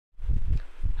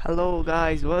Hello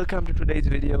guys, welcome to today's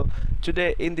video.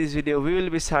 Today in this video we will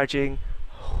be searching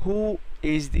who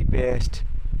is the best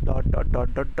dot.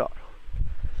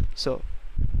 So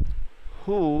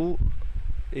who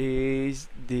is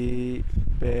the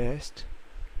best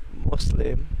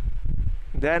Muslim,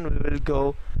 then we will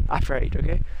go after it.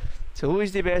 Okay, so who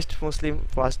is the best Muslim?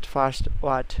 First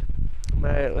what?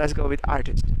 Let's go with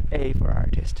artist. A for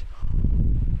artist.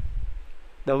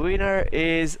 The winner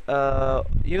is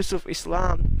Yusuf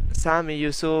Islam, Sami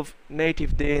Yusuf,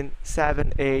 Native Din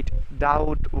 78,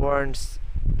 Dawood Warns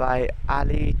by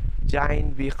Ali,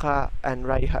 Jain Bika and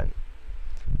Raihan.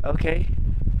 Okay,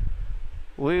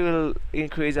 we will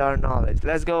increase our knowledge.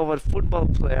 Let's go over football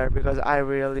player because I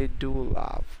really do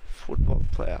love football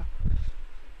player.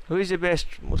 Who is the best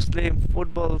Muslim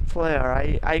football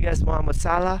player? I guess Mohamed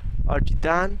Salah or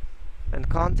Zidane and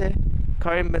Conte.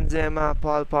 Karim Benzema,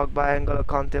 Paul Pogba, N'Golo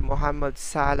Conte, Mohamed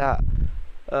Salah,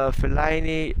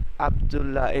 Fellaini,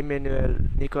 Abdullah, Emmanuel,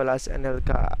 Nicolas,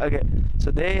 Anelka. Okay,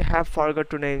 so they have forgot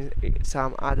to name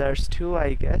some others too,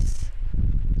 I guess.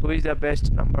 Who is the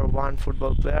best number one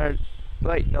football player?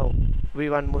 Wait, no, we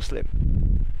want Muslim.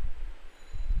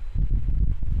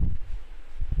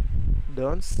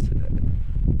 Don't.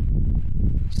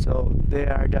 So they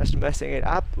are just messing it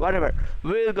up. Whatever.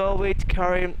 We'll go with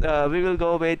Karim. We will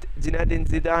go with Zinedine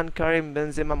Zidane, Karim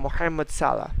Benzema, Mohamed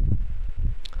Salah.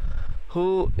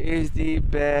 Who is the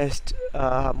best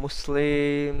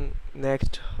Muslim?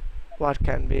 Next, what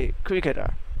can be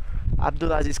cricketer?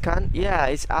 Abdulaziz Khan. Yeah,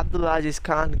 it's Abdulaziz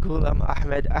Khan, Ghulam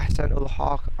Ahmed, Ahsan ul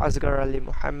Haq, Asghar Ali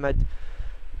Muhammad.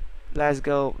 Let's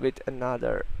go with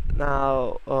another.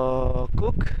 Now,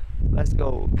 cook. Let's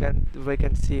go. We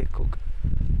can see a cook.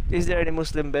 Is there any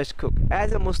Muslim best cook?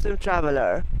 As a Muslim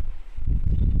traveler,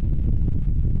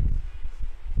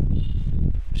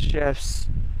 chefs,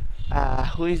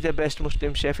 who is the best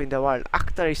Muslim chef in the world?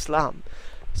 Akhtar Islam.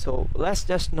 So let's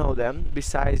just know them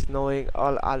besides knowing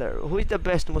all other. Who is the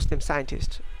best Muslim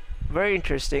scientist? Very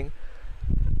interesting.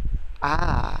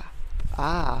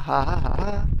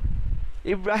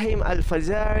 Ibrahim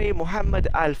al-Fazari, Muhammad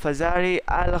al-Fazari,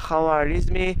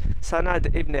 al-Khawarizmi,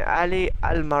 Sanad ibn Ali,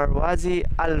 al-Marwazi,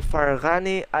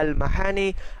 al-Farghani,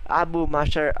 al-Mahani, Abu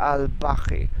Mashar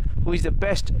al-Bakhi. Who is the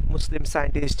best Muslim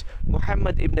scientist?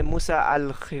 Muhammad ibn Musa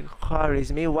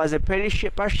al-Khwarizmi was a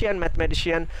Persian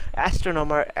mathematician,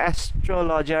 astronomer,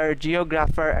 astrologer,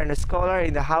 geographer, and a scholar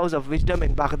in the House of Wisdom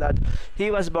in Baghdad. He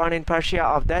was born in Persia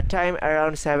of that time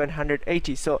around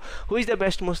 780. So, who is the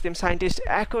best Muslim scientist?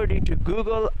 According to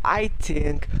Google, I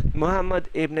think Muhammad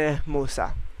ibn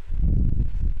Musa.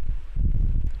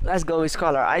 Let's go with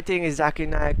scholar. I think it's Zakir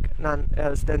Naik, none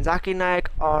else than Zakir Naik,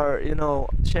 or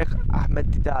Sheikh Ahmed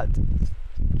Deedat.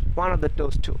 One of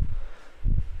those two.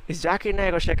 Is Zakir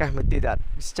Naik or Sheikh Ahmed Deedat?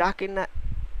 It's Zakir Naik.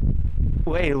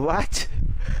 Wait, what?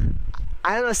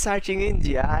 I am not searching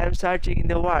India. I am searching in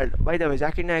the world. By the way,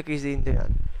 Zakir Naik is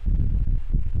Indian.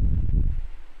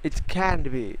 It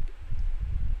can't be.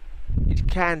 It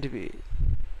can't be.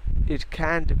 It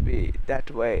can't be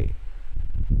that way.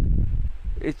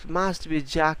 It must be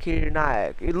Zakir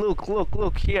Naik.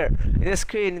 Look here in the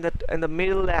screen, in the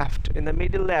middle left. In the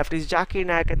middle left is Zakir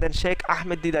Naik and then Sheikh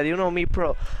Ahmed Deedat. You know me,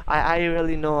 pro. I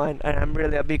really know, and I'm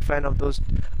really a big fan of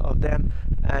them.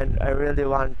 And I really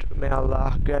want, may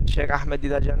Allah grant Sheikh Ahmed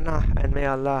Deedat Jannah, and may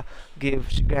Allah grant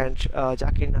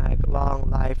Zakir Naik long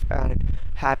life and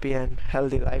happy and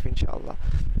healthy life, inshallah.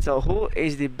 So who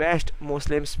is the best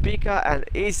Muslim speaker? And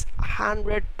is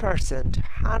 100%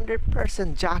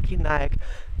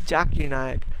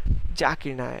 Zakir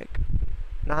Naik.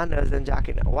 None other than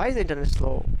Zakir Naik. Why is the internet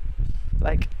slow?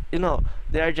 Like,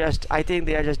 I think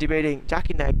they are just debating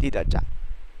Zakir Naik did that.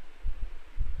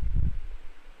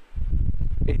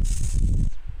 It's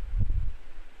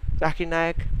Zakir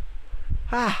Naik.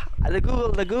 The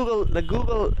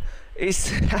Google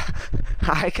is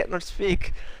I cannot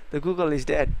speak. The Google is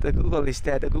dead. The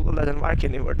Google doesn't work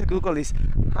anymore. The Google is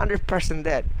 100%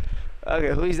 dead. Okay,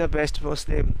 who is the best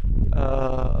Muslim?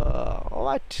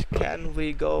 What can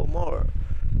we go more?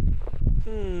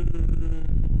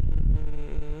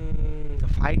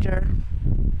 Fighter?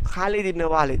 Khalid ibn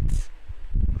Walid.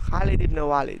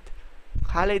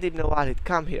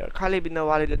 Come here. Khalid ibn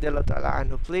Walid radiallahu ta'ala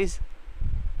anhu, please.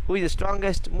 Who is the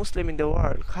strongest Muslim in the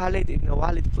world? Khalid ibn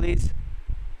Walid, please.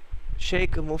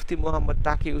 Sheikh Mufti Muhammad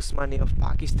Taqi Usmani of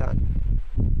Pakistan.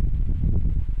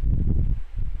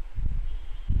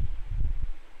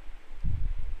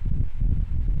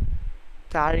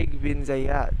 Tariq bin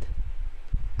Zayed.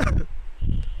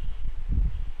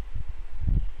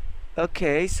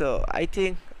 Okay, so I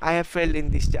think I have failed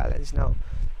in this challenge now.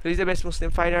 Who is the best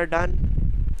Muslim fighter? Done.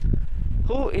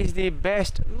 Who is the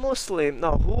best Muslim?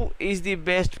 No, who is the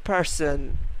best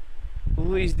person?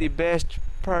 Who is the best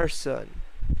person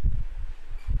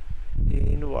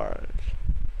in world?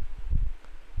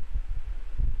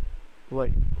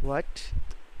 Wait, what?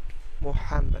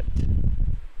 Muhammad.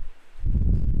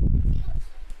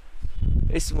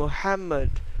 It's Muhammad.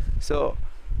 So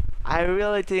I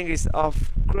really think it's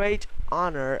of great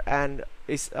honor and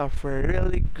it's of a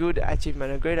really good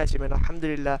achievement, a great achievement.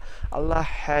 Alhamdulillah, Allah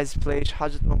has placed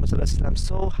Hazrat Muhammad Sallallahu Alaihi Wasallam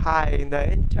so high in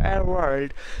the entire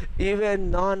world. Even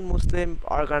non-Muslim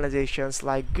organizations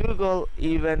like Google,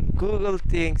 even Google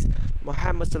thinks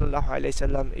Muhammad Sallallahu Alaihi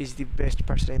Wasallam is the best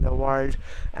person in the world,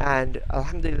 and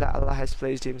Alhamdulillah, Allah has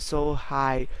placed him so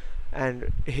high,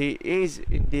 and he is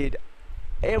indeed,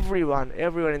 everyone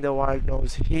in the world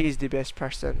knows he is the best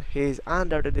person. He is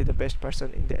undoubtedly the best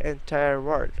person in the entire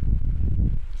world.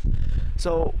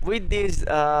 So with this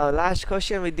last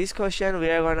question, with this question,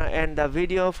 we are gonna end the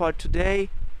video for today,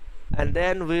 and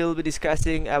then we'll be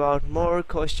discussing about more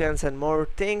questions and more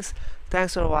things.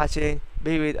 Thanks for watching.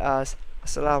 Be with us.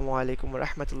 Assalamu alaikum wa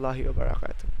rahmatullahi wa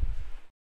barakatuh.